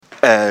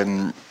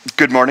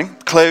Good morning.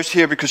 Claire's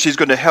here because she's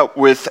going to help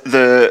with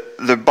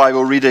the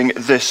Bible reading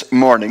this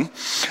morning.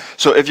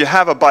 So if you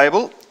have a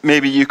Bible,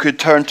 maybe you could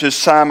turn to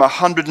Psalm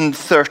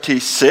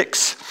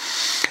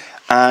 136.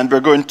 And we're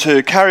going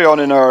to carry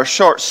on in our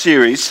short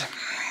series.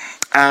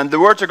 And the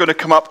words are going to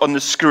come up on the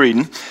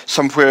screen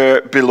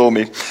somewhere below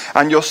me.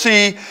 And you'll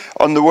see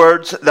on the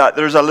words that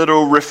there's a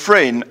little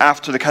refrain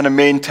after the kind of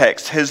main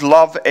text. His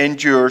love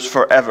endures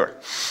forever.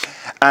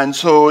 And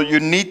so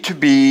you need to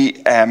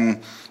be...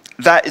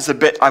 that is a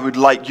bit I would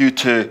like you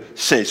to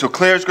say. So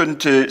Claire's going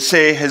to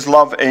say his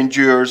love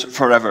endures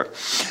forever.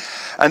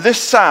 And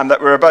this psalm that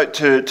we're about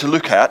to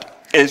look at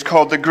is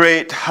called the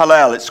Great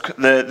Hallel. It's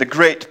the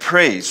Great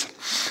Praise.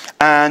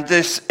 And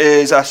this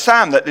is a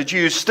psalm that the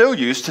Jews still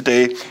use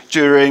today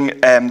during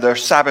their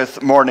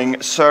Sabbath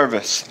morning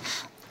service.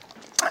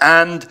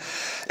 And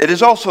it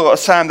is also a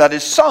psalm that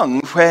is sung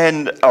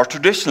when, or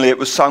traditionally it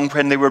was sung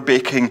when they were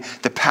baking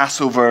the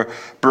Passover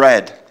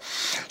bread.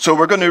 So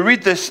we're going to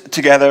read this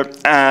together,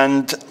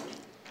 and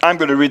I'm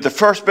going to read the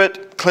first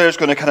bit. Claire's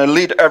going to kind of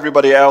lead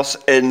everybody else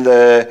in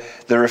the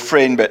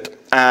refrain bit.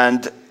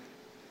 And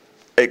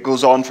it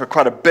goes on for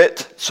quite a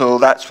bit, so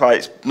that's why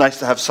it's nice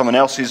to have someone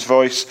else's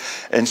voice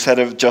instead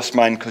of just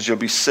mine, because you'll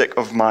be sick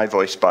of my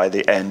voice by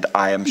the end,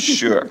 I am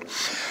sure.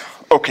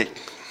 Okay,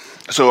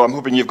 so I'm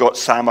hoping you've got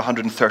Psalm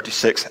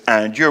 136,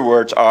 and your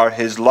words are,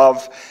 his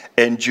love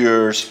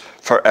endures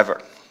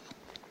forever.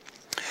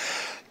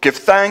 Give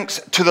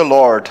thanks to the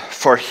Lord,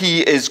 for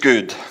he is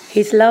good.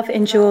 His love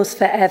endures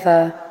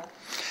forever.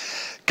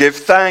 Give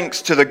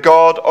thanks to the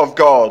God of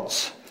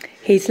gods.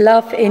 His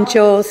love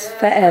endures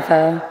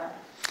forever.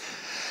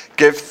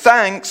 Give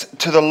thanks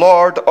to the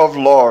Lord of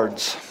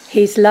lords.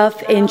 His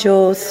love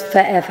endures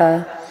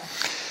forever.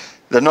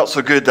 They're not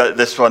so good at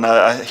this one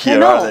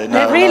here, are they? No,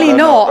 they're really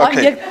not.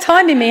 Okay. You're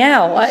timing me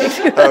out.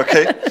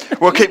 Okay,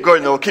 we'll keep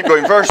going though. We'll keep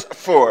going. Verse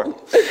 4.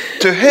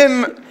 To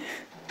him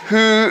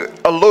who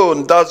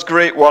alone does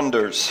great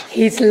wonders.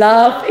 His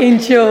love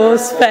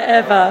endures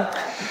forever.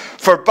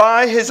 For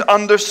by his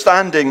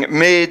understanding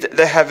made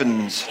the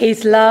heavens.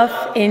 His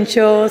love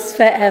endures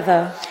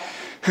forever.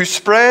 Who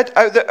spread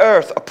out the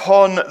earth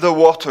upon the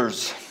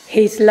waters.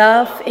 His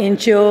love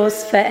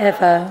endures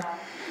forever.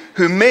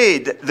 Who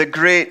made the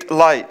great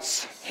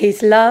lights.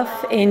 His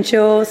love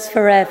endures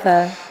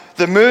forever.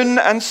 The moon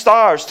and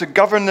stars to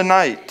govern the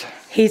night.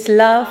 His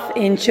love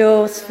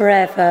endures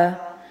forever.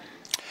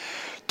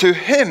 To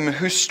him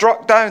who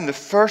struck down the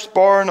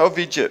firstborn of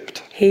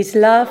Egypt. His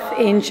love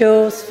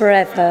endures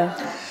forever.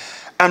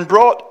 And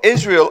brought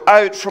Israel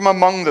out from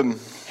among them.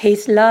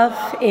 His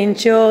love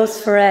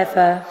endures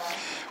forever.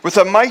 With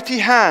a mighty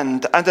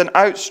hand and an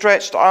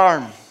outstretched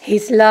arm.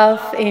 His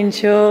love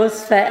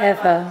endures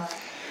forever.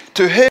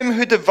 To him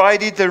who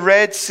divided the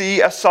Red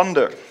Sea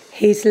asunder.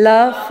 His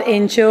love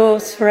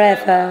endures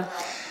forever.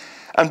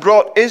 And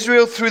brought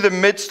Israel through the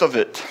midst of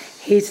it.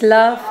 His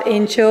love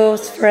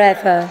endures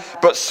forever.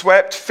 But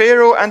swept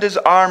Pharaoh and his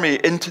army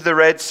into the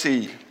Red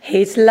Sea.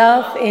 His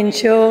love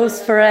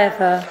endures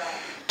forever.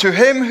 To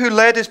him who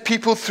led his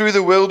people through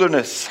the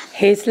wilderness.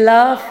 His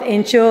love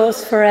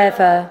endures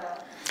forever.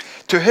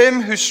 To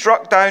him who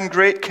struck down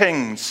great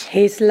kings.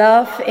 His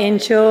love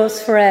endures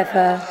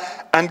forever.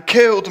 And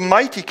killed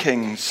mighty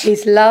kings.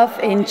 His love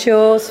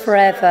endures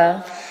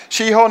forever.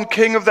 Sihon,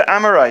 king of the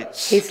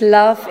Amorites. His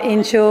love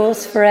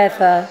endures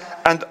forever.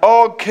 And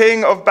Og,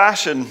 king of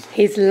Bashan.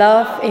 His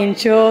love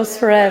endures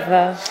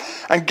forever.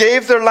 And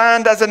gave their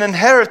land as an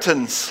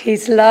inheritance.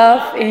 His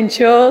love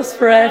endures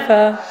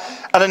forever.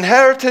 An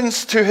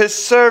inheritance to his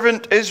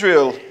servant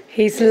Israel.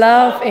 His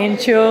love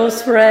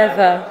endures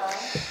forever.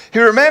 He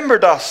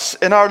remembered us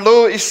in our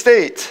low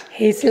estate.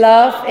 His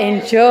love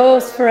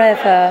endures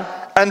forever.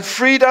 And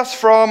freed us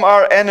from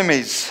our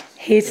enemies.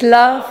 His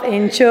love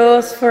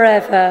endures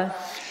forever.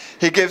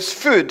 He gives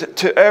food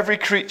to every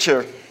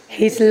creature.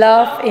 His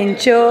love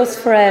endures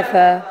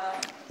forever.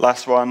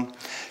 Last one.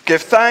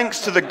 Give thanks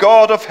to the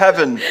God of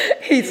heaven.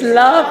 His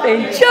love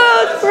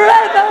endures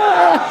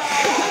forever.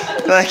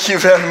 Thank you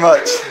very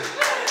much.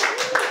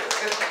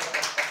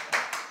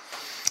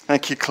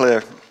 Thank you,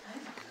 Claire.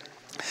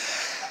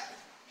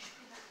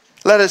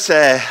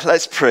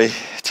 Let's pray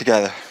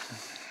together.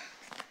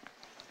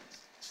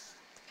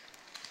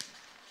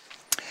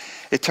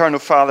 Eternal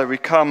Father, we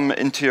come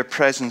into your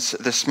presence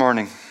this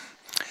morning,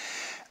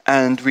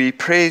 and we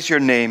praise your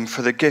name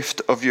for the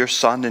gift of your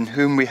Son, in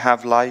whom we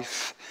have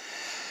life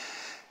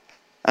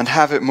and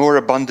have it more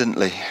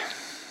abundantly.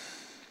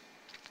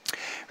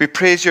 We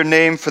praise your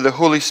name for the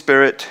Holy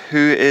Spirit,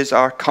 who is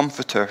our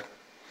comforter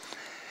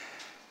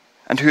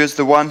and who is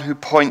the one who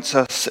points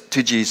us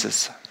to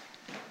Jesus.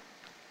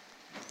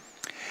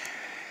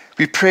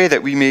 We pray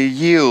that we may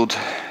yield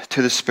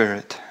to the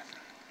Spirit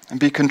and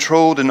be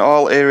controlled in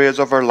all areas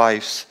of our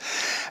lives,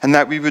 and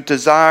that we would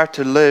desire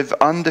to live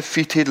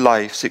undefeated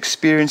lives,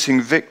 experiencing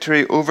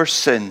victory over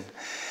sin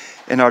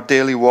in our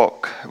daily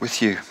walk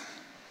with you.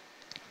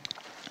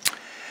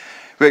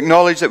 We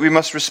acknowledge that we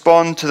must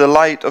respond to the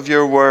light of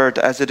your word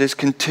as it is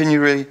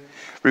continually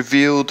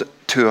revealed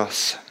to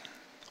us.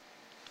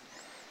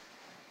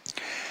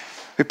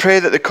 We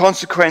pray that the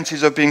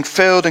consequences of being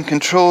filled and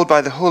controlled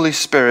by the Holy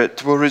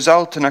Spirit will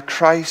result in a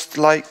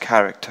Christ-like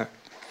character.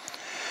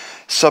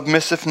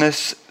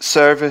 Submissiveness,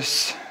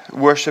 service,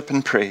 worship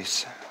and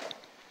praise.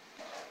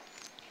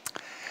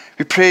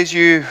 We praise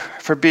you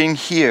for being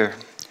here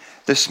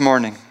this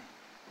morning.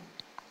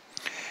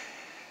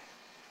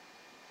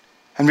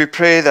 And we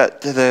pray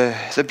that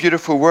the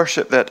beautiful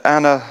worship that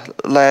Anna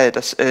led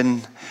us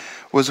in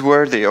was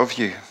worthy of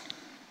you.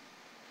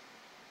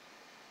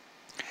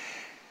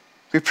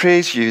 We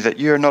praise you that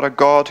you are not a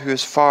God who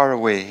is far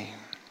away,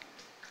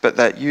 but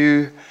that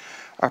you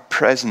are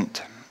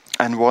present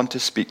and want to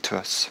speak to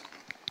us.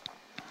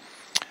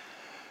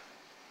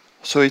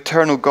 So,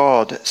 eternal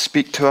God,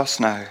 speak to us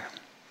now.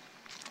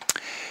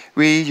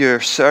 We, your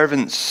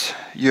servants,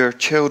 your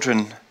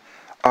children,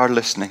 are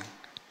listening.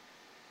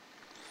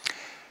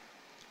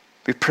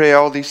 We pray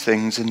all these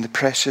things in the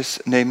precious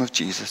name of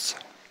Jesus.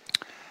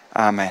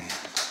 Amen.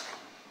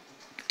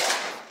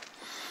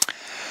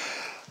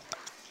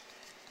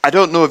 I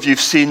don't know if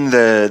you've seen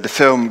the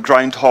film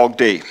Groundhog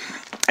Day.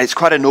 It's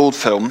quite an old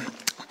film.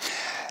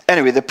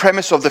 Anyway, the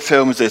premise of the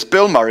film is this.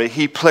 Bill Murray,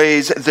 he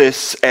plays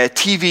this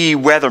TV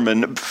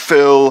weatherman,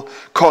 Phil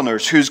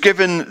Connors, who's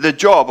given the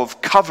job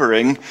of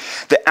covering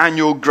the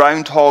annual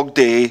Groundhog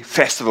Day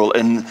festival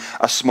in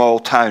a small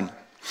town.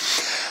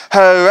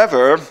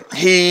 However,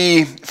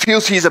 he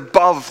feels he's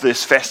above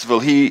this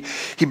festival. He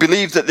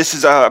believes that this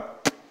is a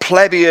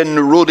plebeian,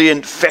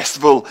 rhodient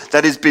festival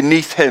that is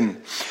beneath him.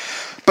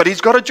 But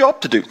he's got a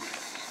job to do.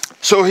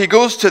 So he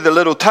goes to the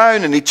little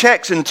town and he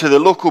checks into the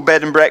local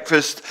bed and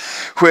breakfast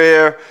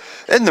where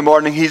in the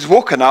morning he's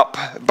woken up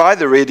by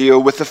the radio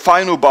with the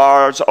final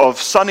bars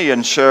of Sonny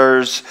and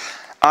Cher's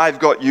I've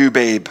Got You,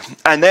 Babe.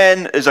 And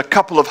then there's a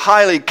couple of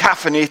highly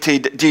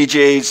caffeinated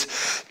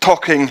DJs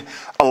talking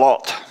a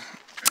lot.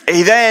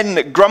 He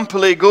then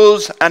grumpily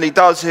goes and he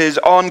does his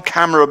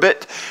on-camera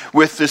bit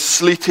with the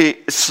sleepy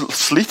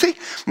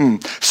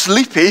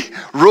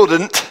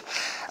rodent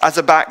as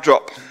a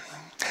backdrop.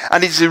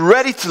 And he's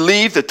ready to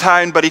leave the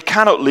town, but he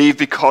cannot leave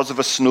because of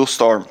a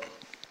snowstorm.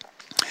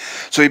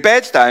 So he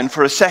beds down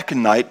for a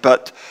second night,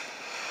 but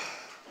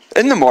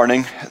in the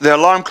morning, the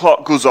alarm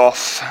clock goes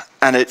off,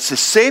 and it's the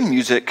same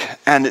music,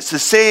 and it's the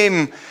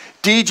same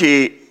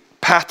DJ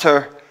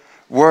patter,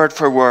 word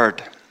for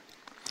word.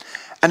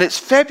 And it's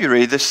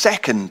February the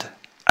 2nd,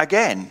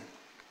 again.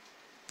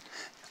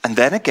 And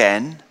then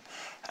again,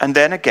 and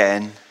then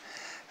again,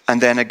 and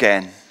then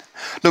again.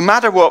 No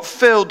matter what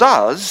Phil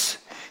does,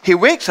 he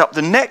wakes up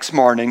the next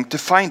morning to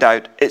find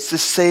out it's the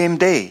same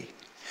day.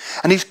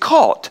 And he's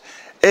caught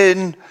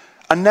in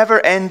a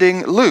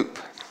never-ending loop.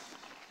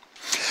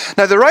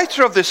 Now, the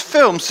writer of this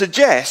film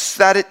suggests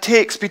that it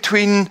takes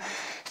between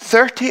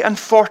 30 and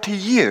 40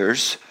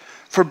 years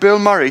for Bill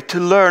Murray to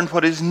learn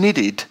what is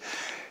needed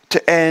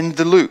to end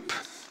the loop.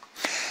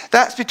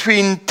 That's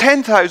between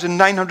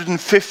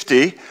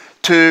 10,950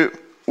 to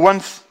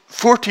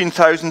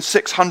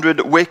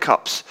 14,600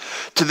 wake-ups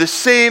to the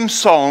same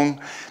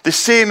song, the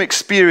same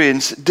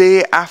experience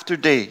day after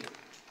day.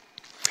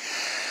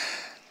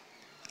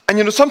 And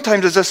you know,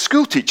 sometimes as a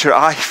school teacher,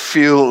 I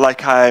feel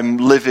like I'm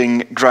living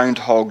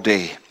Groundhog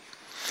Day.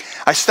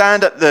 I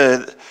stand at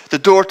the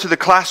door to the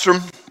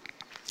classroom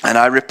and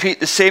I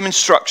repeat the same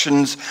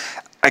instructions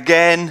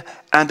again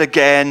and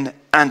again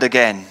and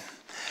again.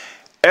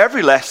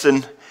 Every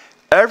lesson,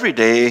 every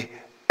day,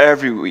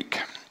 every week.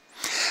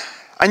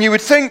 And you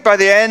would think by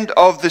the end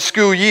of the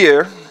school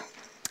year,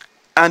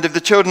 and if the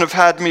children have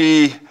had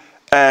me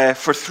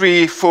for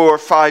 3, 4,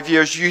 5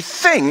 years, you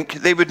think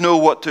they would know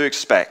what to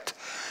expect.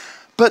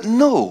 But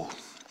no.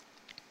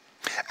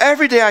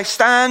 Every day I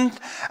stand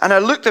and I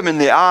look them in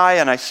the eye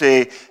and I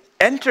say,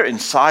 enter in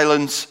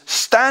silence,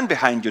 stand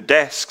behind your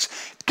desks,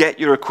 get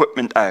your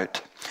equipment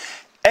out.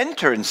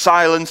 Enter in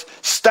silence,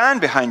 stand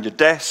behind your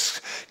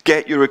desks,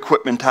 get your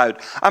equipment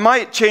out. I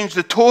might change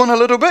the tone a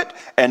little bit.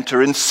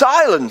 Enter in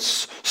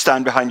silence,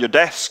 stand behind your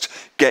desks,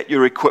 get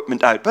your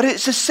equipment out. But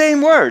it's the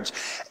same words.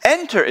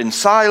 Enter in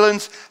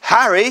silence,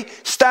 Harry,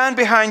 stand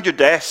behind your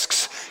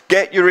desks,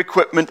 get your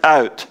equipment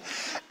out.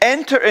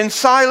 Enter in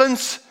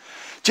silence,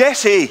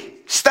 Jesse,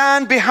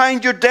 stand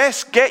behind your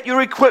desk, get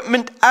your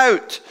equipment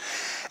out.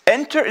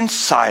 Enter in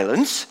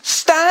silence,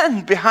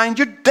 stand behind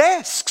your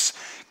desks,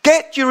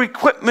 get your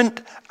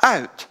equipment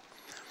out.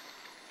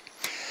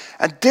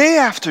 And day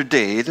after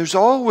day, there's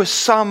always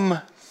some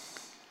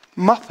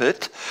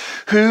muppet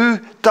who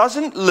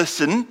doesn't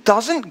listen,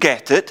 doesn't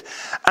get it,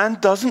 and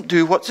doesn't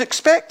do what's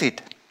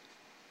expected.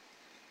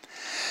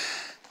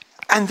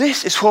 And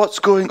this is what's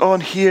going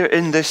on here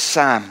in this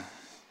psalm.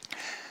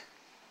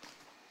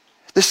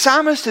 The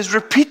psalmist is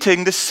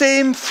repeating the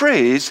same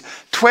phrase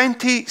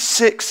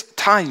 26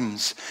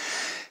 times.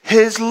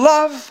 His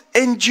love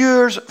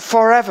endures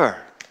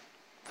forever.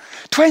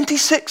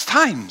 26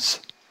 times.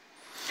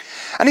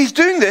 And he's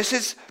doing this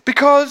is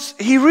because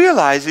he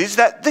realizes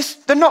that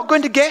they're not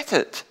going to get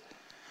it.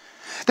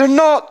 They're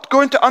not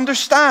going to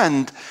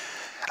understand.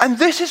 And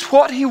this is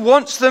what he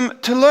wants them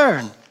to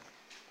learn.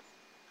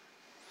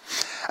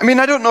 I mean,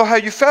 I don't know how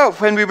you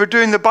felt when we were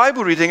doing the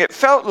Bible reading. It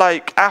felt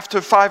like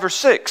after 5 or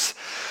 6,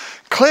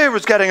 Claire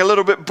was getting a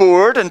little bit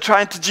bored and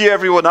trying to gee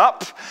everyone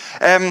up.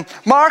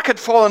 Mark had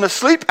fallen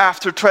asleep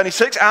after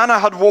 26. Anna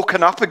had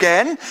woken up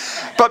again.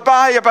 But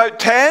by about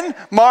 10,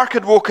 Mark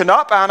had woken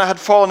up, Anna had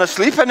fallen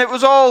asleep, and it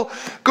was all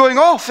going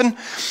off. And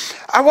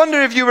I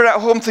wonder if you were at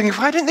home thinking,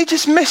 why didn't they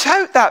just miss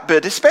out that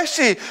bit?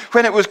 Especially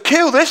when it was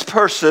kill this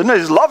person,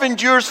 his love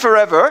endures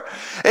forever.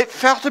 It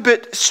felt a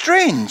bit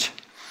strange.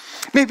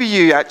 Maybe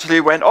you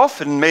actually went off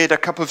and made a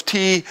cup of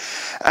tea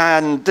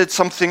and did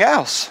something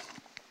else.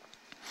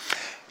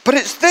 But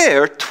it's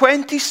there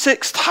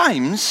 26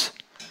 times,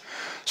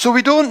 so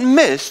we don't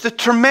miss the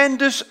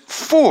tremendous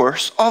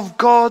force of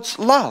God's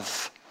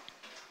love.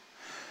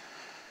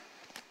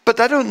 But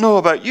I don't know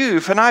about you,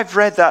 when I've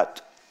read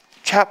that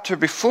chapter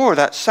before,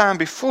 that psalm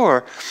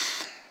before,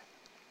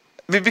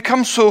 we've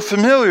become so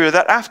familiar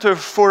that after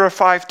 4 or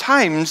 5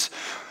 times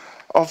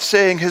of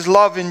saying his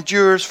love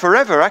endures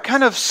forever, I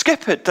kind of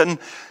skip it and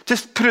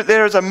just put it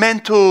there as a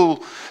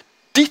mental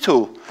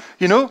detail,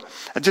 you know.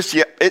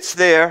 It's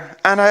there,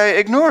 and I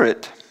ignore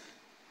it.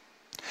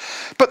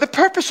 But the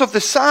purpose of the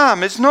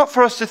psalm is not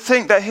for us to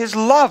think that his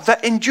love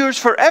that endures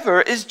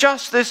forever is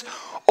just this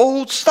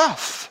old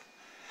stuff.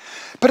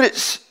 But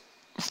it's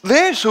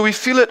there so we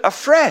feel it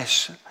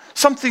afresh,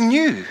 something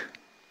new.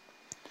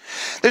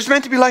 There's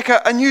meant to be like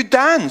a new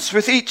dance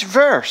with each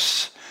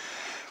verse,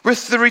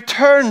 with the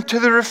return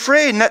to the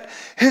refrain that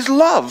his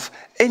love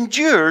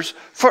endures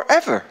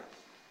forever.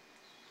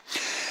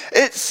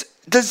 It's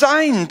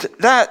designed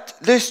that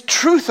this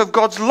truth of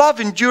God's love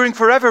enduring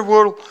forever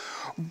will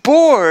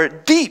bore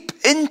deep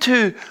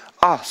into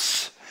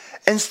us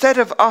instead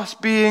of us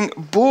being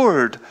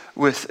bored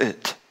with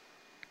it.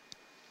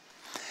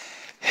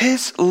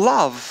 His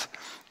love,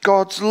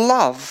 God's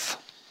love,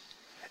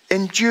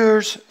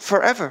 endures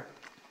forever.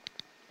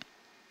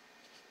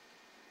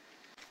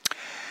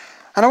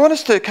 And I want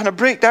us to kind of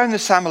break down the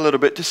psalm a little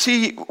bit to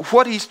see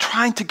what he's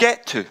trying to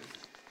get to.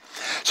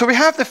 So we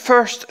have the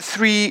first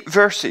 3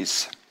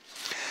 verses.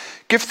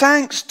 Give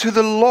thanks to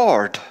the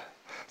Lord,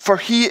 for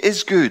he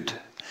is good.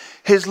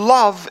 His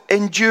love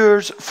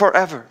endures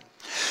forever.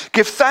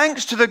 Give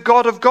thanks to the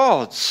God of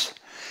gods.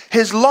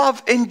 His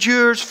love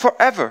endures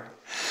forever.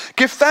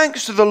 Give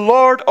thanks to the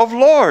Lord of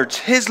lords.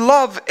 His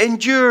love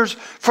endures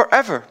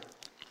forever.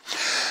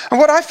 And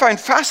what I find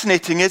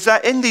fascinating is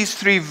that in these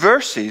 3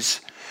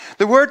 verses,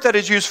 the word that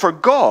is used for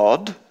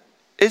God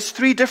is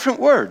 3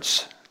 different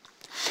words.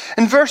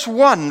 In verse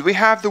 1, we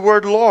have the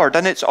word Lord,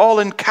 and it's all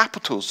in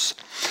capitals.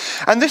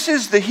 And this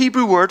is the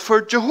Hebrew word for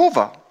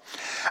Jehovah.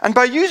 And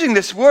by using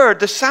this word,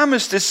 the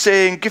psalmist is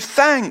saying, give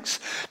thanks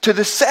to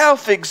the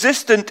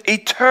self-existent,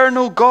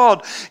 eternal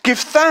God. Give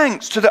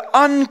thanks to the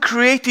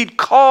uncreated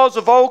cause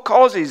of all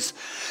causes.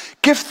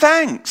 Give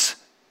thanks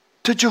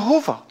to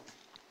Jehovah.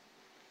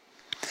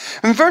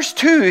 In verse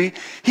 2,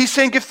 he's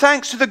saying, give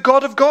thanks to the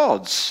God of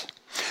gods.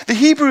 The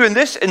Hebrew in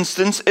this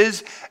instance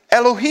is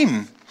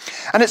Elohim.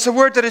 And it's a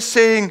word that is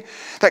saying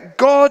that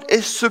God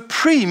is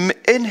supreme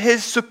in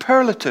his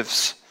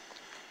superlatives.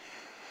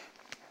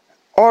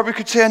 Or we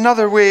could say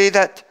another way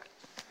that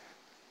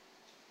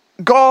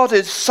God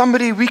is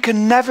somebody we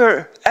can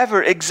never,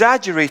 ever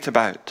exaggerate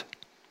about.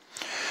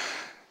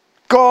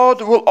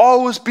 God will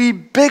always be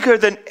bigger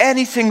than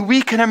anything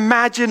we can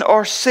imagine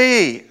or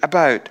say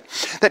about.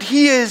 That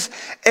he is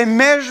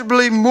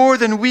immeasurably more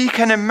than we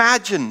can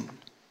imagine.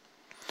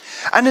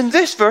 And in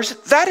this verse,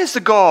 that is the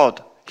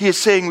God he is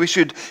saying we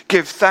should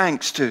give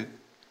thanks to.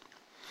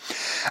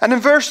 And in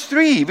verse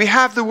 3, we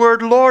have the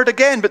word Lord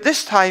again, but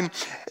this time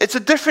it's a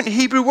different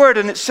Hebrew word,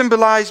 and it's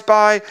symbolized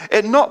by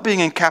it not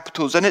being in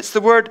capitals, and it's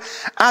the word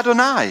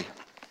Adonai.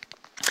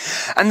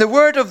 And the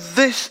word of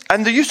this,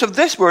 and the use of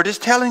this word is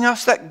telling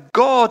us that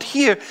God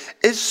here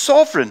is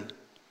sovereign.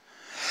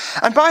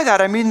 And by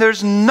that I mean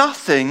there's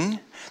nothing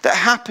that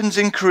happens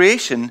in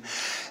creation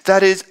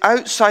that is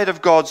outside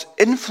of God's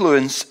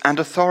influence and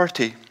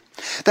authority.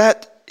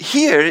 That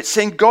here it's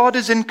saying God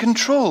is in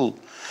control.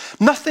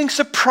 Nothing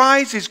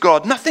surprises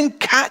God. Nothing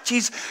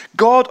catches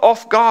God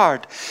off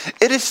guard.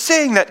 It is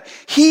saying that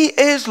he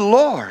is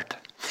Lord.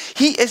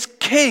 He is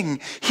King.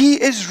 He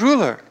is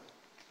ruler.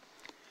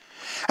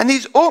 And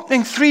these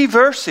opening 3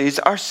 verses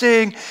are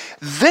saying,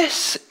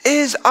 this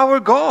is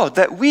our God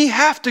that we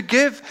have to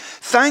give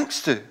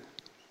thanks to.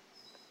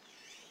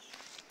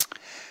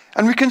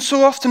 And we can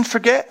so often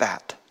forget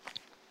that.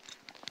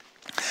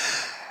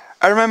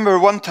 I remember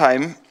one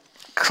time,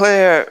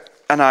 Claire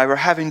and I were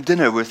having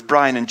dinner with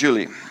Brian and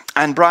Julie.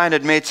 And Brian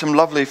had made some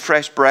lovely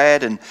fresh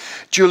bread, and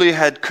Julie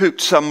had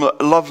cooked some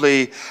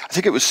lovely, I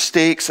think it was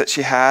steaks that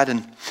she had.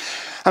 And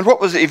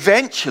what was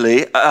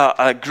eventually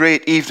a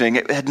great evening,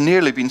 it had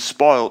nearly been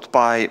spoilt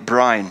by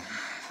Brian.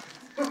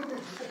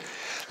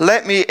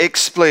 Let me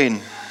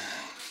explain.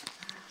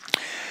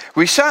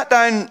 We sat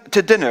down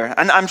to dinner,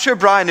 and I'm sure,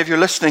 Brian, if you're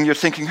listening, you're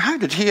thinking, how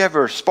did he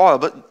ever spoil?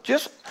 But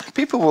just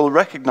people will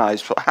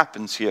recognize what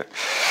happens here.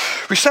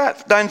 We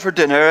sat down for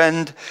dinner,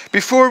 and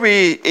before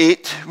we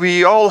ate,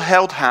 we all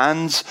held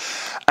hands,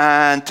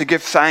 and to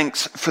give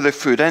thanks for the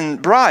food. And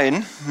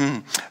Brian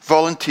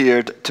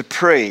volunteered to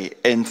pray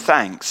in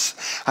thanks.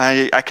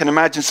 I can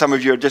imagine some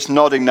of you are just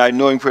nodding now,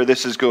 knowing where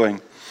this is going.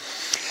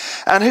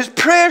 And his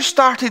prayer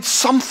started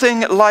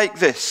something like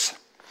this.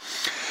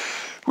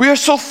 We are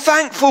so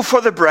thankful for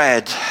the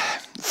bread,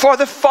 for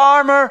the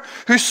farmer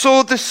who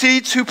sowed the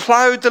seeds, who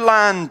plowed the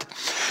land.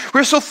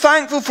 We're so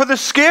thankful for the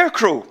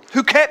scarecrow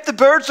who kept the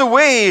birds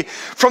away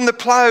from the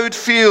plowed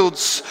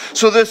fields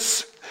so the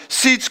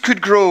seeds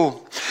could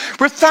grow.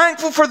 We're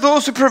thankful for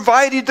those who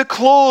provided the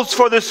clothes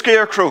for the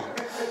scarecrow.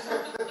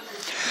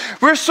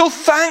 We're so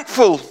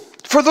thankful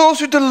for those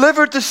who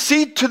delivered the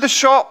seed to the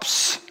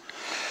shops.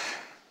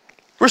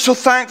 We're so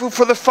thankful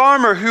for the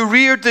farmer who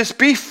reared this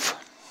beef.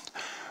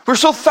 We're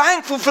so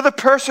thankful for the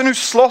person who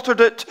slaughtered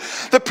it,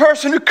 the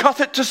person who cut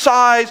it to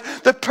size,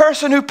 the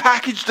person who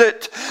packaged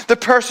it, the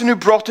person who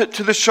brought it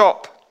to the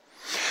shop.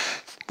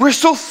 We're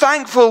so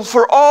thankful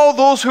for all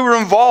those who were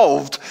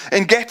involved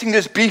in getting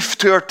this beef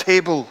to our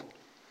table.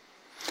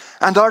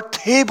 And our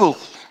table.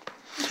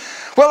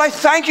 Well, I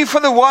thank you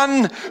for the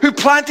one who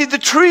planted the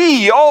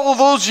tree all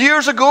those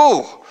years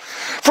ago.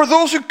 For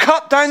those who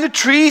cut down the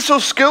tree so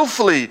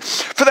skillfully,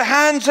 for the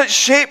hands that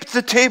shaped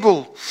the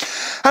table.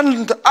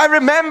 And I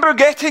remember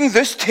getting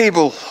this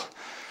table.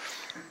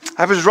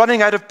 I was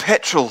running out of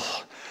petrol.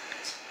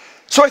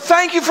 So I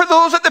thank you for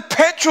those at the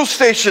petrol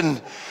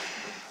station.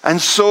 And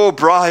so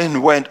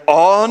Brian went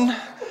on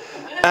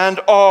and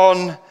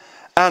on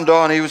and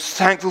on. He was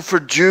thankful for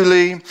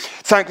Julie,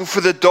 thankful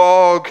for the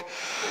dog,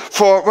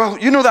 for, well,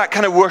 you know that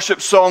kind of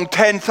worship song,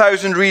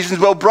 10,000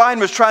 Reasons. Well, Brian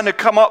was trying to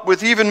come up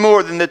with even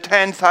more than the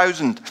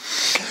 10,000.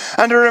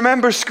 And I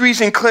remember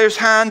squeezing Claire's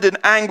hand in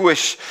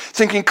anguish,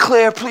 thinking,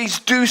 Claire, please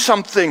do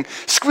something.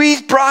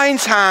 Squeeze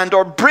Brian's hand,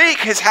 or break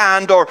his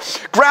hand, or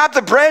grab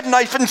the bread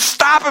knife and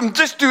stab him.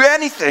 Just do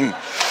anything.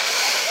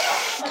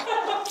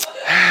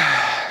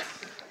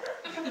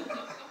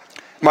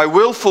 My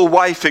willful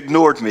wife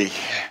ignored me.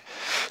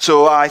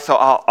 So I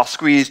thought, I'll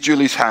squeeze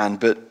Julie's hand,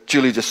 but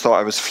Julie just thought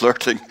I was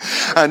flirting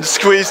and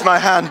squeezed my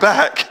hand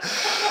back.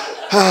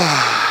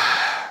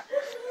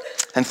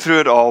 And through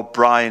it all,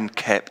 Brian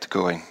kept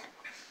going.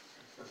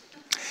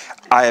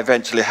 I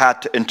eventually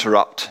had to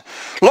interrupt.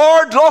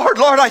 Lord, Lord,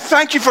 Lord, I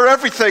thank you for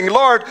everything.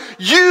 Lord,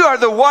 you are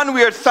the one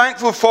we are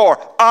thankful for.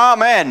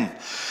 Amen.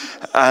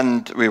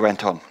 And we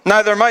went on.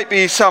 Now, there might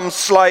be some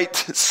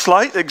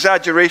slight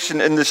exaggeration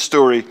in this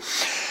story.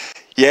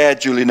 Yeah,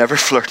 Julie never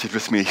flirted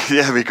with me.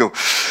 There we go.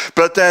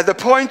 But the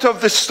point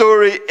of the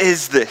story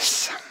is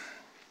this.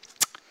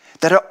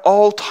 That at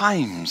all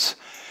times,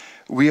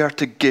 we are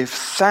to give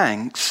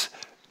thanks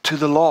to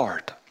the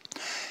Lord.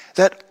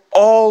 That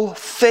all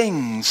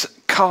things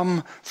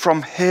come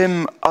from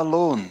Him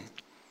alone.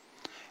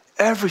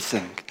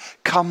 Everything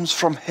comes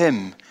from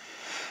Him.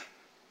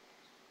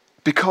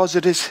 Because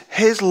it is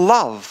His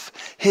love,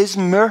 His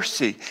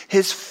mercy,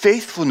 His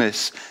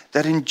faithfulness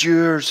that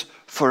endures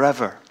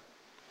forever.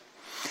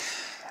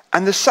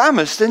 And the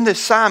psalmist in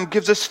this psalm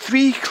gives us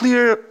 3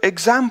 clear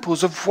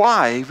examples of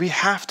why we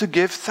have to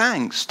give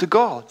thanks to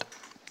God.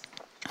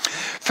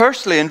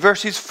 Firstly, in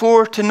verses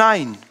 4 to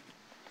 9,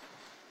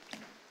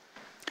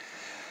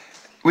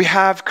 we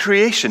have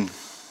creation.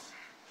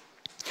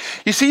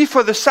 You see,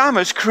 for the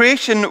psalmist,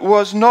 creation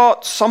was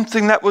not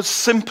something that was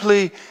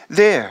simply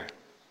there.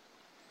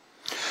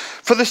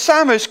 For the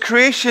psalmist,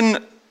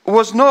 creation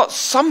was not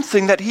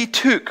something that he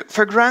took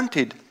for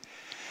granted.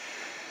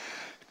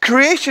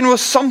 Creation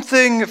was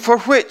something for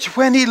which,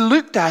 when he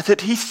looked at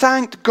it, he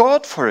thanked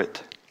God for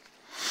it.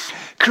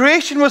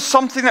 Creation was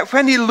something that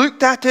when he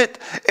looked at it,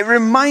 it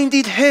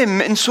reminded him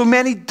in so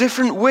many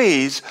different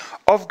ways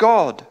of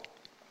God.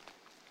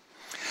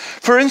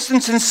 For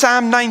instance, in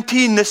Psalm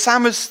 19, the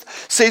psalmist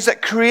says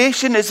that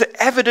creation is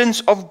the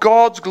evidence of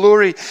God's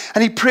glory,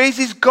 and he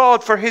praises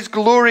God for His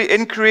glory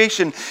in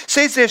creation. It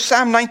says there,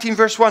 Psalm 19,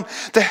 verse 1,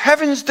 the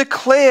heavens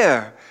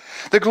declare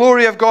the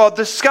glory of God.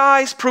 The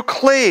skies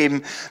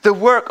proclaim the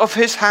work of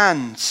His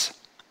hands.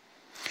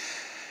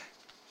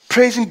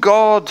 Praising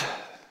God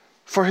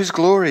for His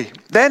glory.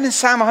 Then in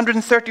Psalm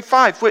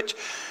 135, which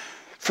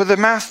for the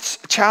maths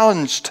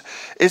challenged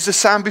is the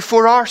psalm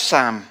before our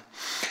psalm.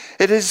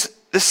 It is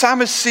the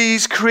psalmist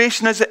sees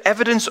creation as the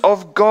evidence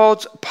of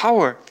God's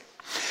power.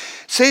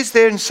 It says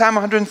there in Psalm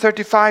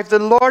 135, the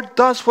Lord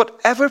does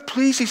whatever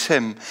pleases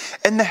Him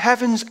in the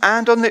heavens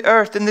and on the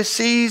earth, in the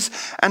seas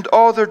and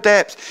all their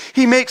depths.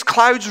 He makes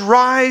clouds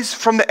rise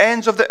from the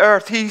ends of the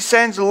earth. He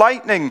sends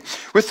lightning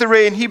with the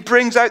rain. He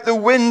brings out the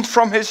wind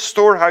from His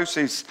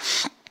storehouses.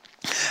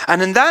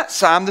 And in that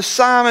psalm, the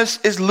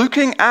psalmist is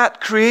looking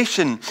at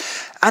creation,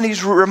 and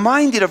he's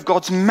reminded of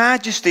God's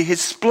majesty, His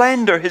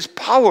splendor, His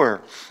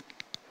power.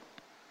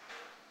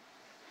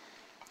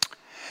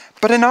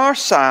 But in our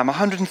Psalm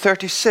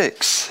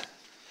 136,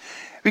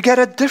 we get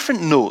a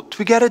different note.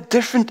 We get a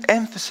different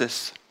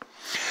emphasis.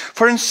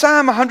 For in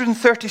Psalm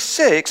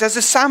 136, as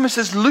the psalmist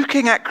is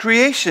looking at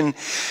creation,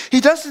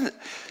 he doesn't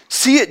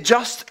see it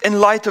just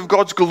in light of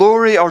God's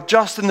glory or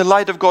just in the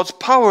light of God's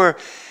power.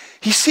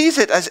 He sees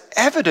it as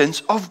evidence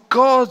of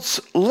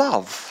God's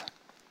love.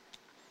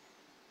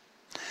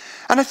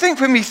 And I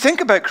think when we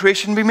think about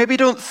creation, we maybe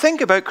don't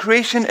think about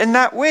creation in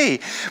that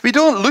way. We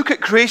don't look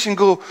at creation and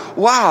go,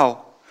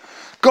 wow,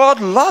 God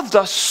loved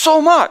us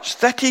so much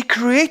that he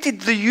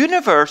created the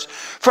universe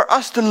for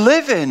us to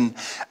live in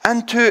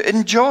and to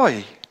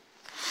enjoy.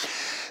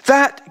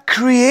 That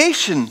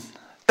creation,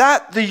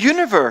 that the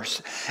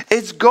universe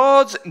is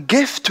God's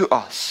gift to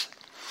us.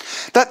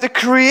 That the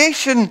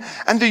creation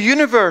and the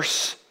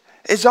universe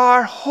is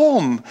our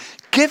home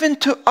given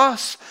to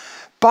us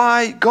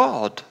by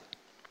God.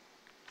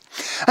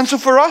 And so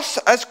for us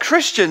as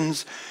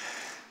Christians,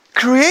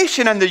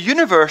 creation and the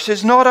universe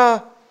is not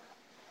an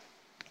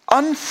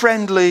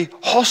unfriendly,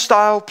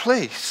 hostile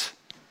place.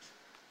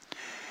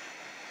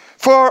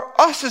 For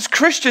us as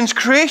Christians,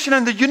 creation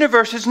and the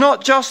universe is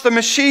not just a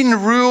machine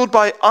ruled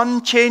by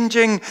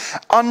unchangeable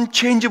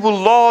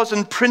laws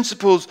and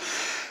principles,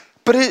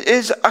 but it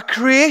is a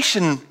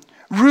creation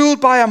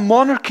ruled by a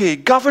monarchy,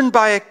 governed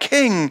by a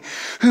king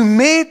who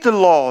made the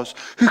laws,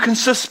 who can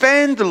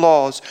suspend the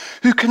laws,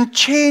 who can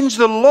change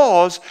the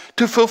laws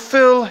to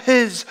fulfill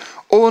his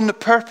own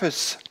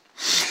purpose.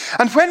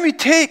 And when we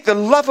take the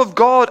love of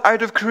God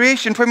out of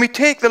creation, when we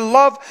take the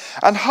love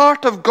and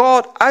heart of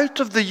God out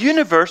of the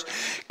universe,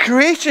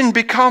 creation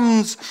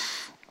becomes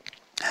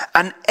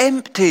an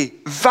empty,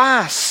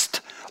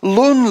 vast,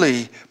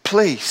 lonely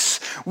place.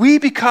 We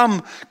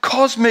become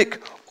cosmic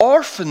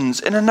orphans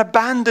in an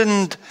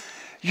abandoned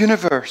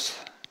universe.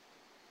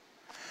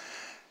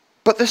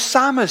 But the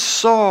psalmist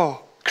saw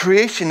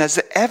creation as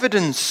the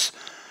evidence,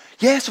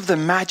 yes, of the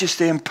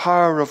majesty and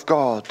power of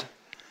God.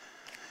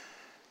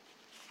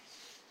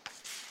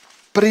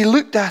 But he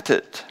looked at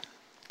it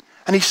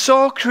and he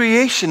saw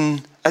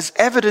creation as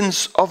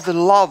evidence of the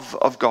love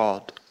of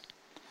God.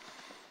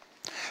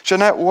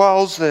 Jeanette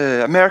Walls,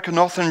 the American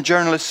author and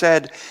journalist,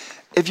 said,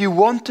 if you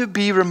want to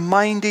be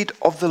reminded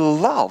of the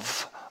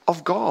love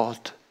of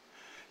God,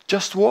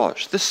 just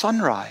watch the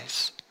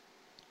sunrise.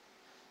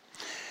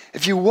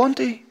 If you want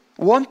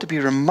to be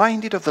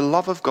reminded of the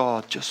love of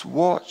God, just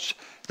watch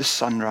the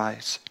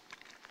sunrise.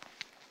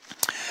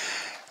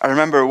 I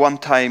remember one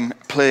time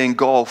playing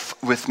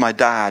golf with my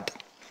dad.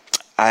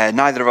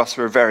 Neither of us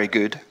were very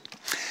good,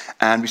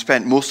 and we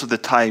spent most of the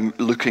time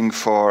looking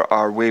for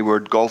our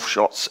wayward golf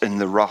shots in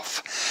the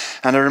rough.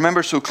 And I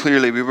remember so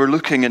clearly, we were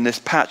looking in this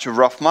patch of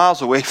rough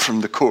miles away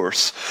from the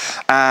course,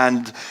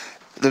 and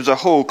there was a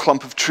whole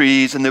clump of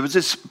trees, and there was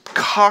this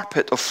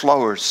carpet of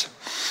flowers.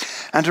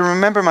 And I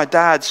remember my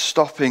dad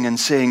stopping and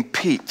saying,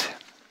 Pete,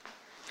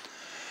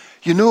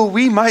 you know,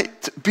 we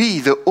might be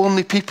the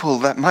only people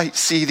that might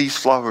see these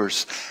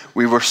flowers.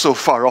 We were so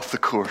far off the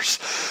course.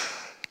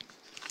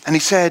 And he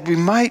said, we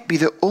might be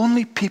the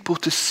only people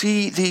to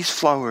see these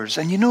flowers.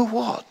 And you know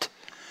what?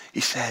 He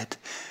said,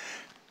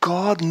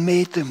 God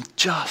made them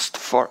just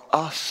for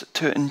us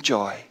to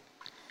enjoy.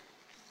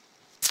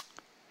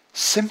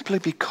 Simply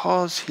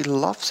because he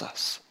loves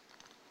us.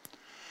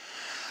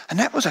 And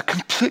that was a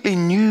completely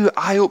new,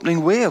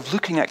 eye-opening way of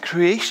looking at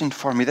creation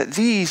for me, that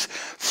these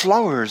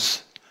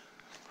flowers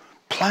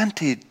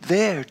planted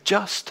there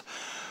just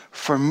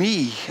for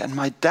me and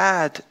my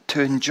dad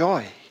to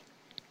enjoy.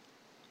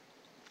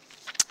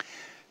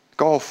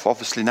 Golf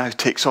obviously now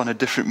takes on a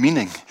different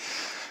meaning.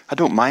 I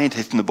don't mind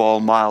hitting the ball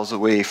miles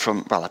away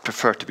from, well, I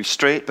prefer to be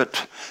straight,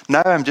 but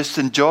now I'm just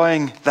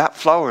enjoying that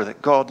flower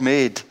that God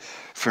made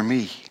for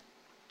me.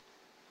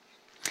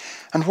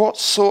 And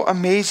what's so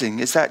amazing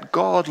is that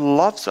God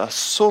loves us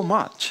so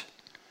much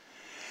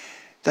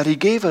that he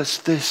gave us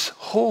this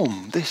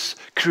home, this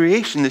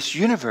creation, this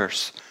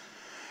universe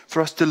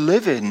for us to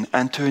live in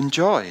and to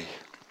enjoy.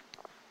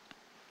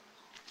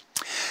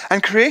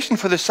 And creation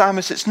for the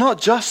psalmist, it's not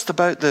just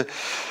about the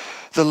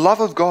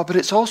love of God, but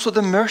it's also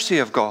the mercy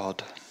of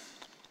God.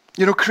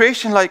 You know,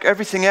 creation, like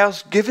everything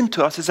else given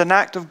to us, is an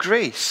act of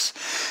grace.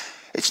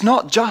 It's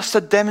not just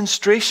a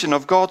demonstration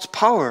of God's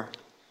power.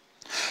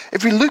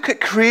 If we look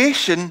at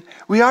creation,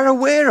 we are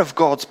aware of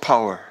God's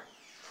power.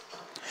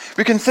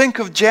 We can think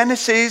of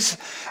Genesis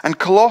and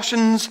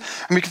Colossians,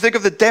 and we can think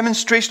of the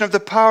demonstration of the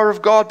power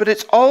of God, but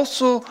it's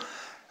also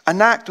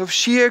an act of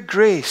sheer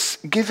grace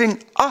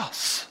giving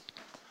us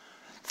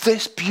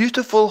this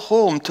beautiful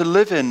home to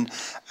live in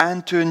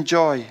and to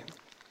enjoy.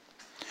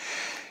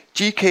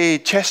 G.K.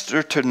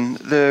 Chesterton,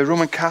 the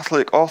Roman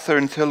Catholic author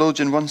and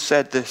theologian, once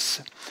said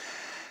this: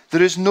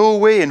 there is no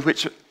way in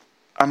which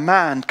a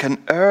man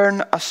can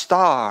earn a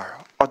star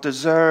or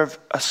deserve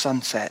a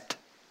sunset.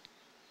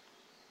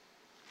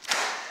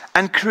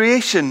 And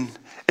creation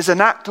is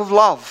an act of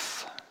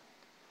love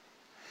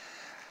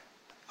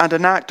and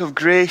an act of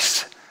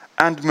grace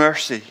and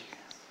mercy.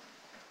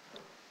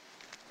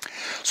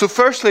 So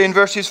firstly, in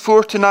verses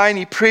 4 to 9,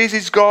 he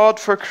praises God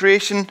for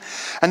creation.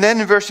 And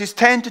then in verses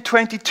 10 to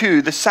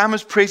 22, the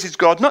psalmist praises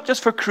God not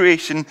just for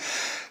creation,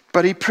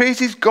 but he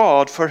praises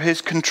God for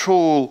his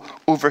control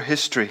over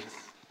history.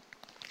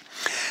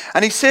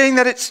 And he's saying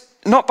that it's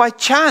not by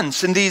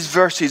chance in these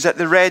verses that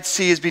the Red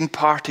Sea has been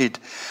parted,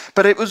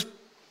 but it was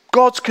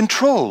God's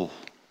control.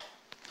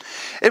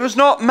 It was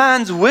not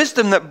man's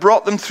wisdom that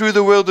brought them through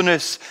the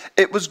wilderness.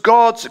 It was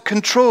God's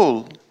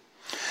control.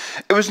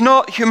 It was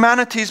not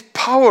humanity's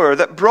power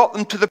that brought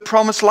them to the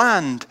promised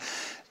land.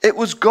 It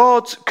was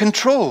God's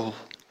control.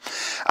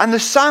 And the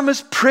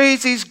psalmist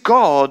praises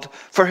God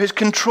for his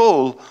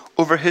control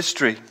over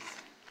history.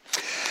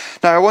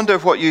 Now, I wonder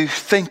what you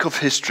think of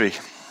history.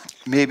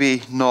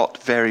 Maybe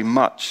not very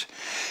much.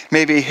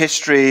 Maybe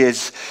history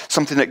is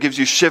something that gives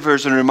you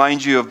shivers and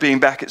reminds you of being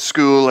back at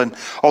school and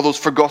all those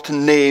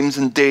forgotten names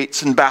and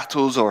dates and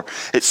battles. Or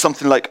it's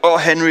something like, oh,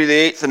 Henry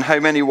VIII and how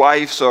many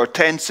wives, or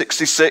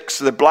 1066,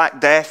 the Black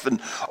Death and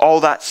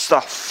all that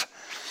stuff.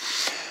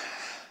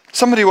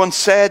 Somebody once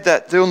said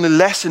that the only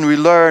lesson we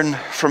learn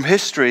from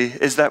history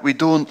is that we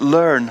don't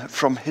learn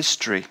from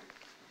history.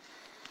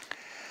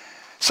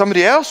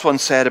 Somebody else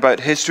once said about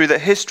history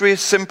that history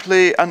is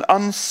simply an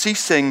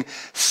unceasing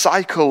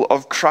cycle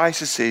of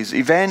crises,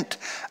 event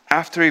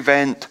after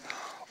event,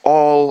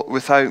 all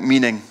without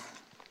meaning.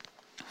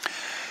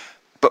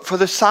 But for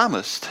the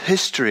psalmist,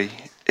 history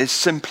is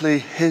simply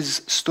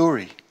his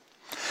story.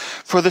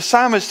 For the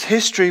psalmist,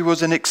 history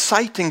was an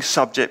exciting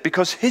subject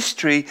because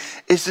history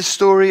is the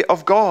story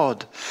of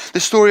God.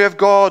 The story of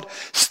God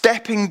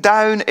stepping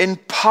down in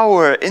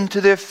power into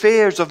the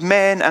affairs of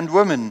men and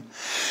women.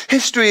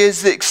 History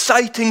is the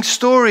exciting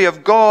story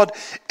of God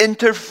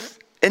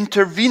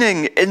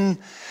intervening in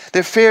the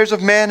affairs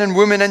of men and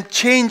women and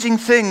changing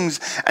things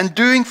and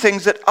doing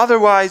things that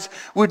otherwise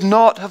would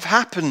not have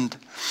happened.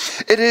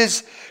 It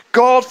is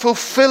God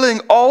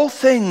fulfilling all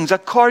things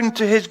according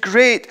to his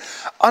great,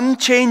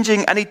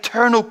 unchanging and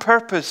eternal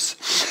purpose.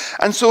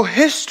 And so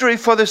history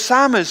for the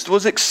psalmist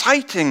was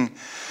exciting,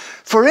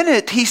 for in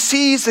it he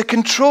sees the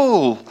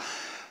control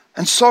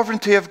and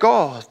sovereignty of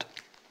God.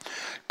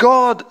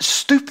 God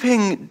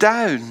stooping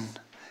down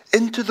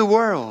into the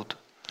world.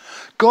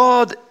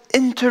 God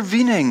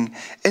intervening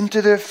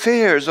into the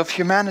affairs of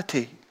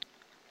humanity.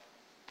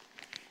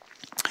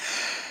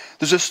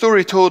 There's a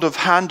story told of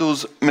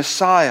Handel's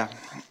Messiah.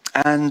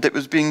 And it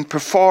was being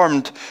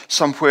performed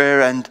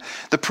somewhere, and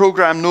the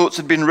program notes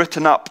had been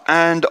written up,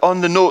 and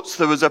on the notes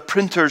there was a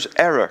printer's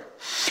error.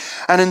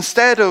 And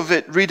instead of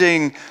it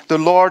reading, "The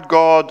Lord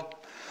God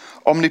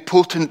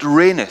omnipotent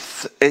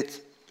reigneth,"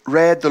 it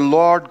read, "The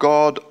Lord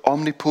God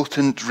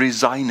omnipotent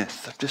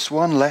resigneth." Just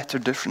one letter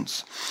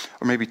difference,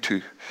 or maybe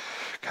two.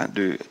 Can't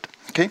do it,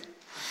 okay?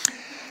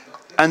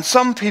 And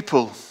some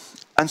people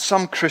and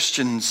some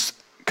Christians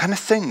kind of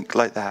think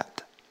like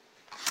that.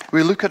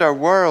 We look at our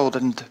world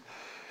and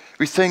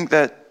we think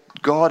that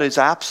God is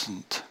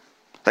absent,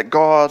 that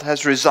God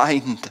has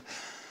resigned,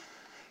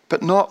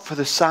 but not for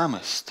the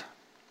psalmist.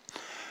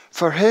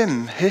 For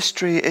him,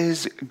 history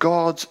is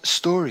God's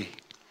story.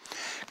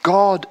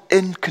 God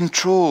in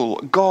control,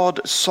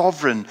 God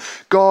sovereign,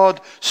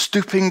 God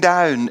stooping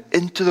down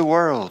into the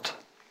world.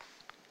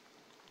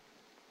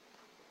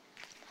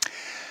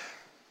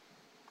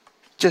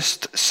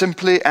 Just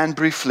simply and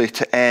briefly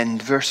to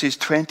end, verses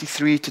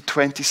 23 to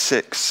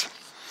 26.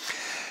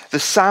 The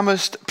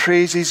psalmist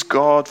praises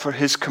God for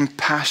his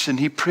compassion.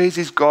 He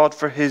praises God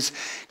for his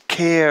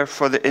care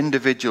for the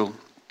individual.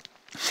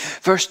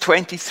 Verse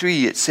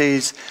 23, it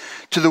says,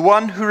 "To the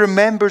one who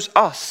remembers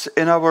us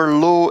in our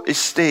low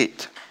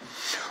estate,"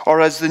 or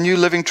as the New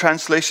Living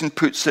Translation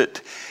puts it,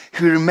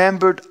 "who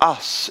remembered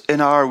us in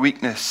our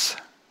weakness."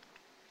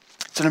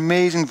 It's an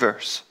amazing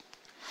verse.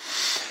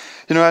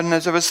 You know, and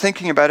as I was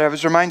thinking about it, I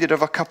was reminded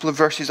of a couple of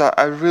verses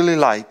I really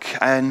like.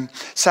 And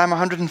Psalm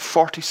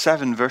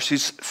 147,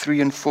 verses 3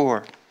 and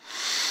 4.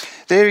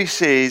 There he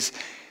says,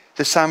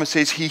 the psalmist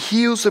says, "He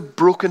heals the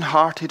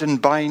brokenhearted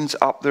and binds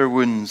up their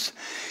wounds.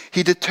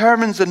 He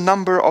determines the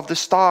number of the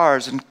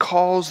stars and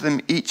calls them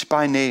each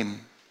by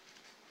name."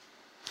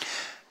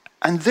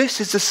 And this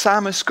is the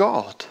psalmist's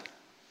God.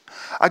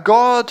 A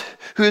God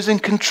who is in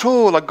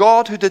control, a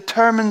God who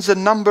determines the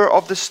number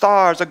of the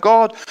stars, a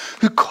God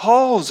who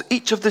calls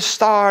each of the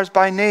stars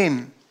by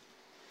name.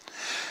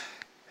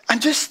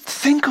 And just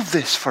think of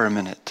this for a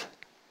minute.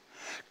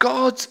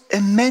 God's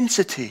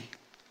immensity,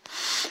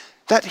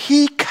 that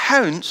he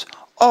counts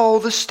all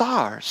the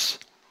stars.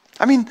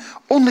 I mean,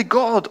 only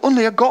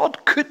a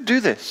God could do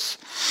this.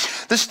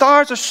 The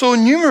stars are so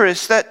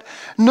numerous that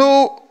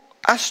no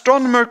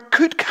astronomer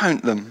could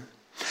count them.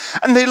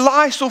 And they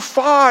lie so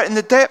far in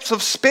the depths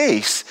of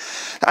space,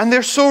 and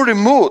they're so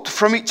remote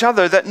from each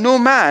other that no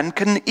man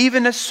can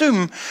even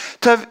assume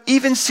to have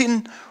even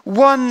seen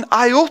one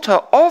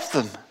iota of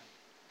them.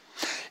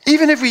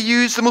 Even if we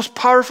use the most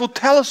powerful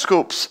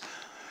telescopes,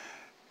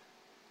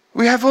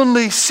 we have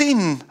only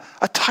seen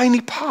a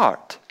tiny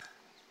part.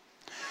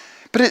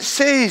 But it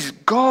says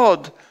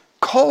God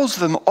calls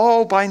them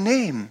all by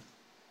name.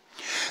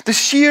 The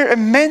sheer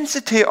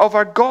immensity of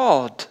our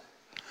God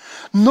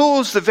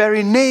knows the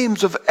very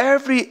names of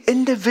every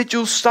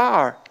individual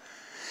star.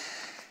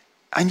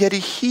 And yet he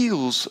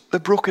heals the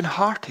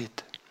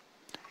brokenhearted.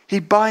 He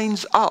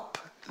binds up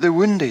the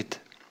wounded.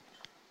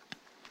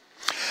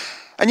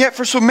 And yet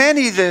for so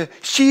many, the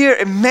sheer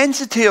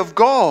immensity of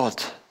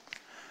God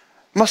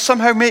must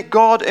somehow make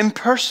God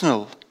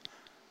impersonal.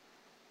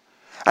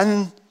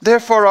 And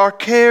therefore our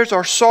cares,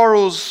 our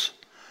sorrows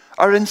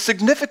are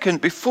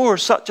insignificant before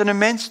such an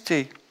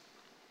immensity.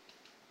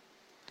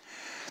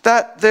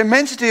 that the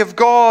immensity of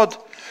God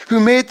who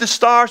made the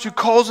stars, who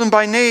calls them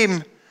by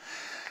name,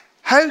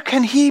 how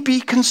can he be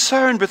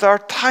concerned with our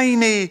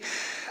tiny,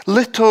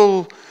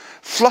 little,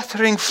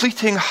 fluttering,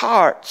 fleeting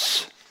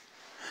hearts?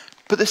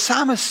 But the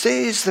psalmist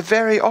says the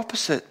very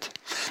opposite,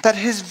 that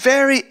his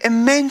very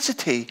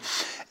immensity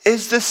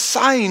is the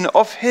sign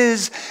of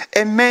his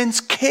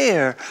immense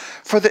care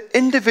for the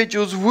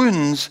individual's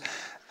wounds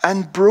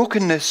and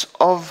brokenness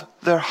of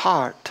their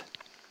heart.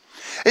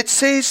 It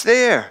says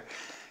there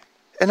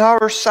in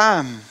our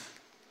psalm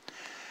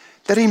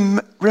that he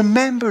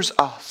remembers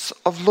us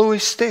of low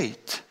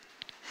estate.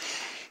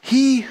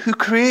 He who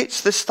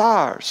creates the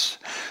stars,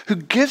 who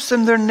gives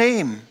them their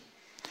name,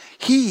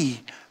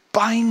 he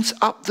binds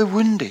up the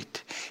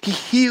wounded. He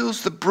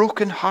heals the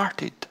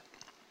brokenhearted.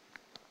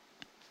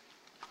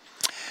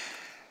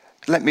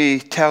 Let me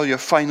tell you a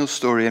final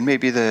story, and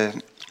maybe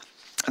the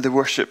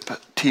worship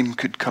team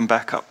could come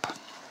back up.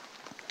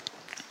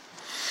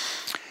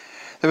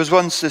 There was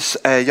once this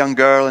young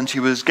girl, and she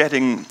was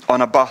getting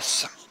on a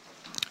bus.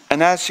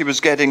 And as she was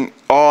getting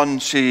on,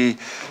 she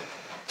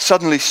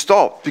suddenly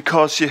stopped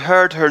because she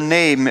heard her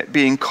name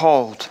being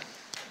called.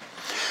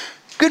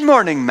 "Good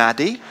morning,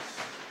 Maddie,"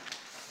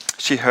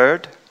 she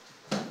heard.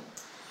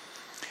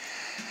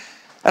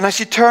 And as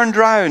she turned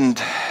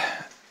round,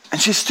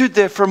 and she stood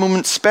there for a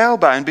moment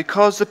spellbound,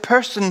 because the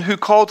person who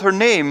called her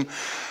name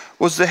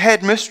was the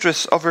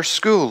headmistress of her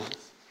school.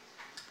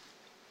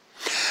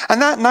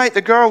 And that night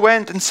the girl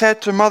went and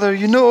said to her mother,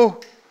 "You know,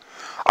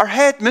 our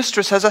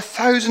headmistress has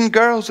 1,000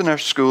 girls in her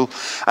school,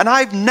 and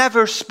I've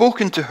never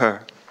spoken to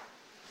her.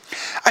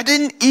 I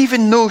didn't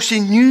even know she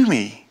knew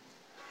me,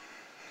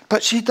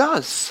 but she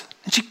does.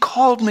 And she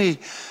called me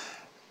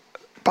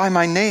by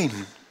my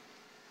name."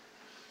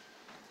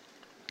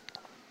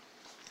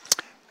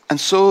 And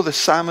so the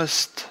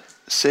psalmist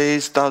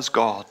says, does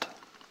God.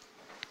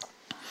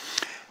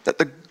 That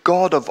the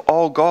God of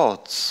all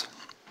gods,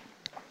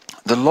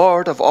 the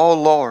Lord of all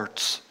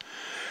lords,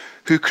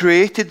 who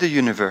created the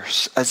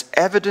universe as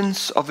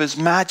evidence of his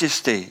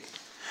majesty,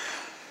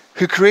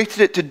 who created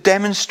it to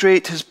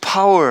demonstrate his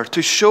power,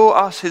 to show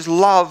us his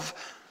love,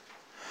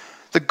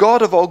 the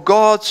God of all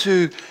gods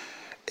who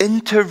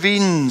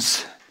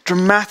intervenes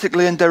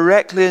dramatically and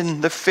directly in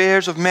the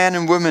affairs of men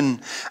and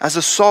women as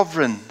a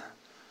sovereign.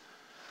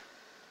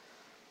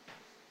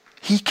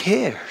 He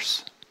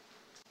cares.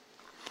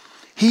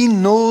 He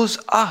knows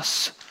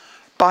us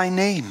by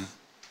name.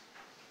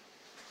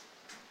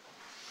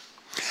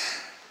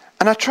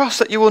 And I trust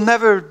that you will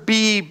never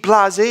be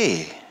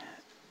blasé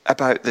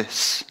about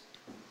this.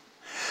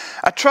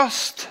 I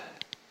trust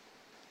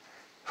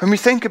when we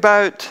think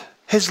about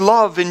his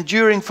love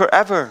enduring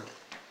forever,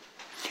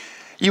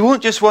 you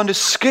won't just want to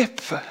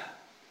skip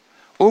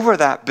over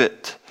that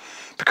bit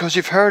because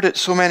you've heard it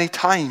so many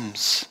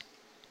times.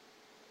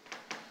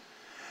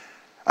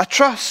 I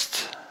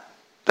trust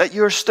that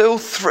you're still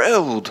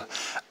thrilled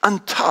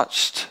and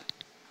touched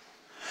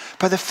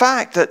by the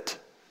fact that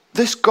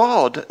this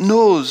God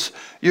knows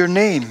your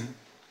name.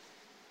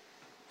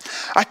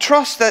 I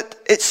trust that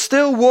it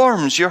still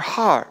warms your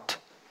heart,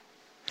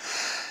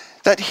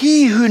 that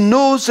he who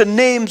knows the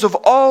names of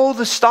all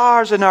the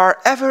stars in our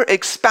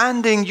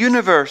ever-expanding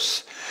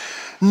universe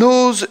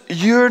knows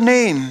your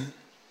name.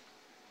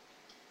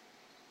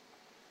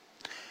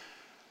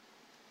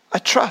 I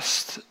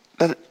trust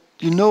that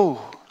you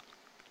know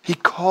he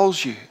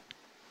calls you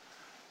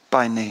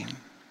by name.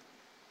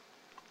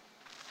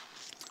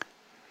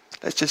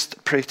 Let's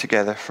just pray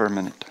together for a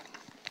minute.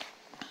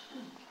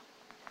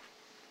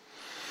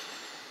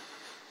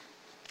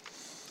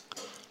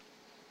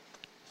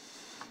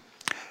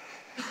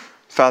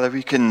 Father,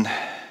 we can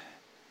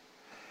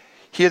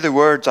hear the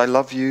words, "I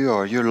love you,"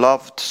 or "you're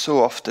loved,"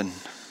 so often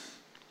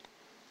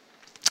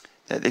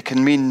that they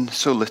can mean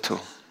so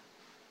little.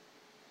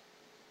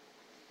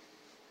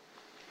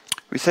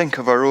 We think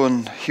of our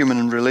own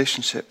human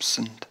relationships,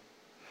 and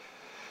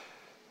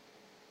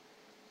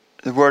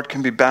the word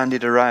can be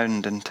bandied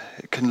around and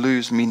it can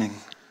lose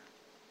meaning.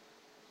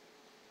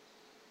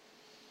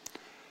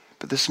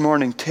 But this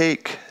morning,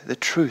 take the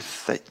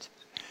truth that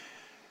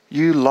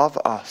you love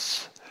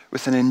us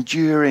with an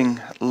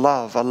enduring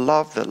love, a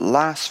love that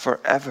lasts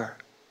forever.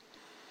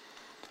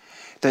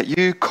 That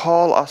you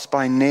call us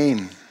by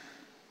name.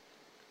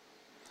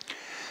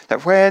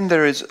 That when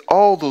there is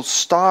all those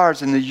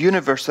stars in the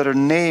universe that are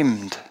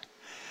named,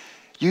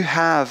 you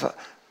have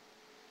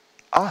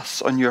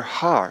us on your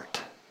heart.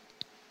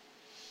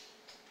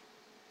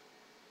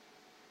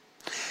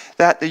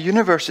 That the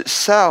universe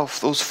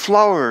itself, those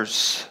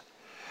flowers,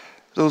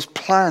 those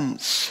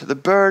plants, the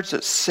birds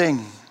that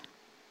sing,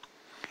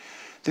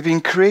 they've been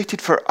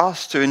created for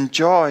us to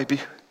enjoy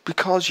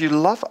because you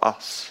love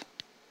us.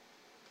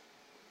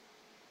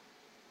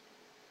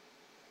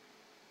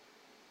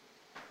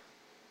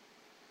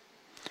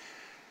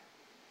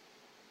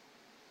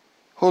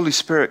 Holy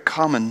Spirit,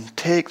 come and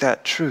take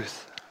that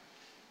truth.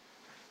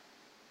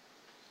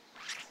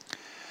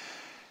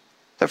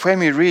 That when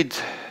we read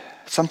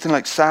something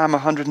like Psalm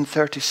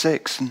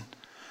 136, and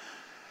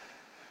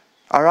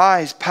Our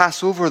eyes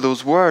pass over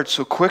those words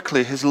so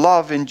quickly. His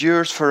love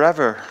endures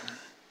forever.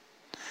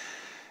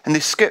 And they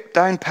skip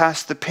down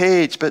past the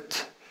page,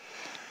 but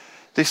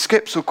they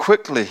skip so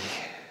quickly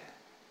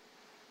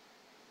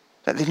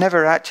that they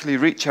never actually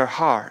reach our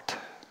heart.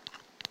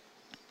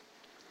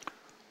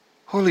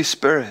 Holy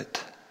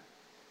Spirit,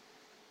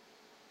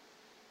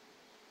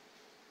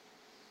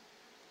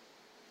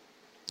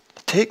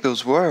 take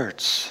those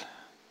words,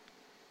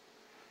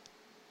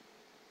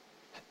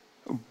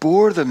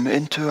 bore them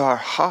into our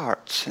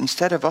hearts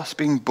instead of us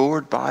being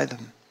bored by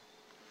them.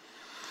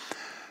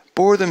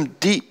 Bore them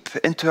deep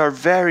into our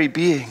very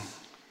being,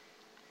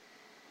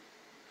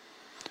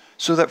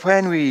 so that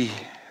when we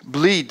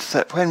bleed,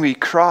 that when we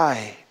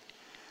cry,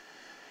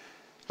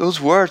 those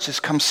words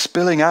just come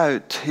spilling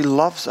out. He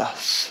loves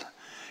us.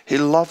 He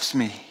loves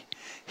me.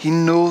 He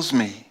knows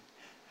me.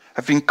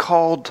 I've been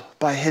called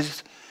by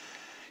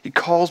He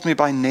calls me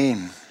by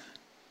name.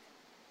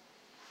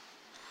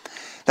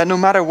 That no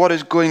matter what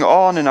is going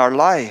on in our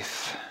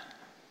life,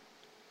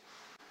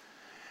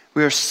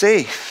 we are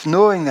safe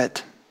knowing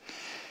that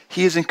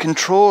He is in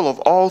control of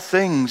all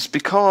things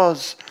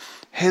because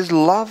His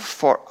love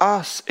for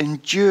us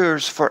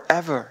endures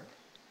forever.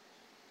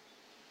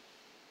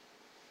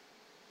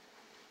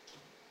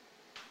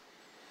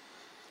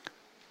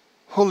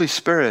 Holy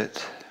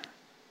Spirit,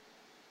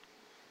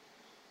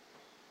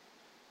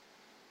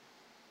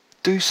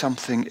 do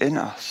something in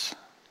us.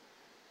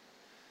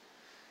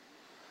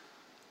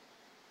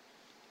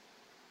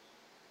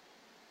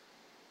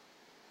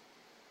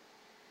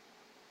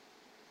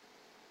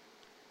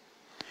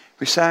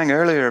 We sang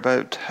earlier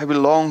about how we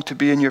long to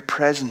be in your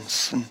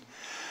presence, and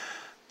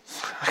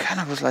I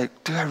kind of was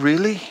like, do I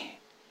really?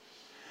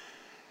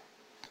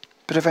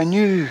 But if I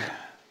knew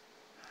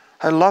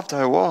how loved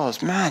I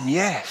was, man,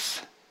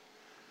 yes.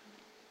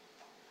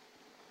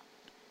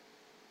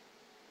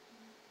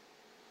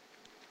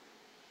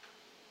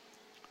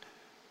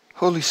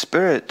 Holy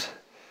Spirit,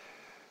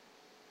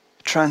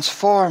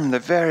 transform the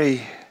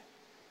very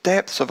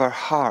depths of our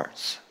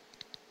hearts.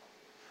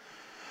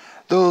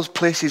 Those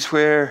places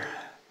where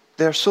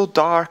they're so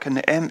dark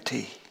and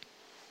empty.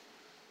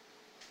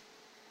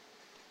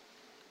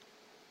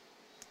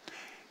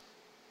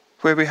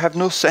 Where we have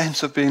no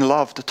sense of being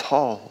loved at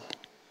all.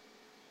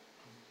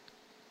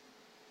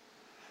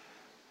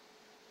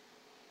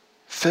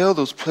 Fill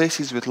those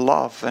places with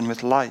love and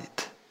with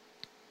light.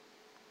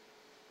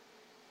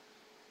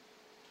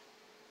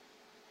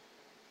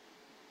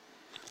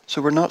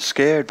 So we're not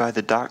scared by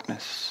the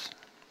darkness,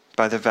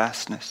 by the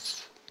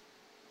vastness.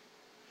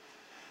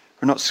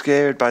 We're not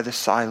scared by the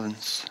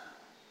silence.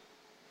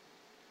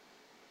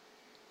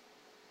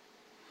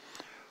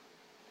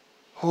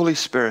 Holy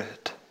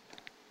Spirit,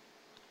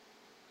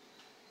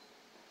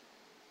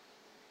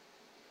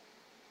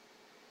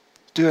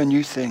 do a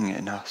new thing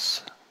in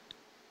us.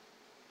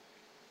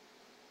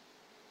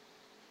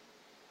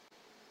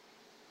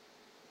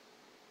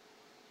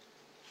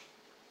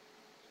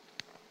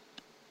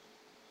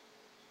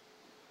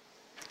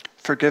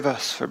 Forgive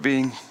us for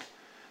being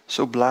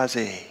so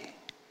blasé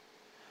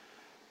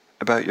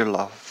about your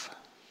love.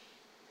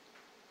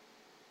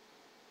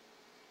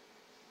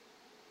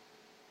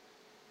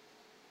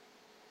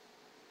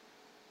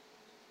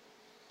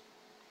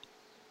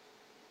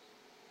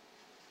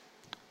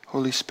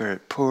 Holy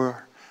Spirit,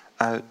 pour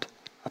out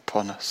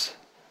upon us.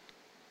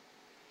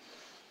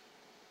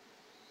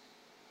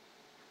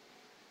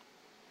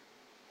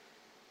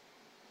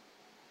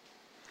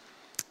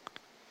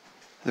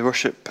 The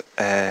worship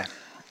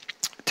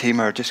team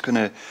are just going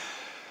to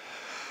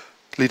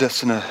lead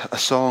us in a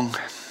song,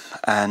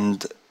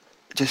 and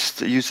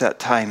just use that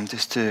time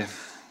just to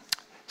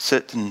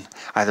sit and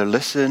either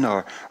listen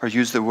or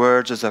use the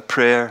words as a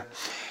prayer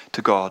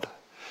to God,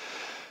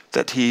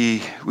 that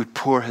He would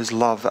pour His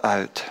love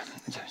out.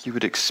 You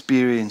would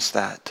experience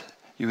that.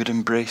 You would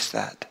embrace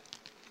that.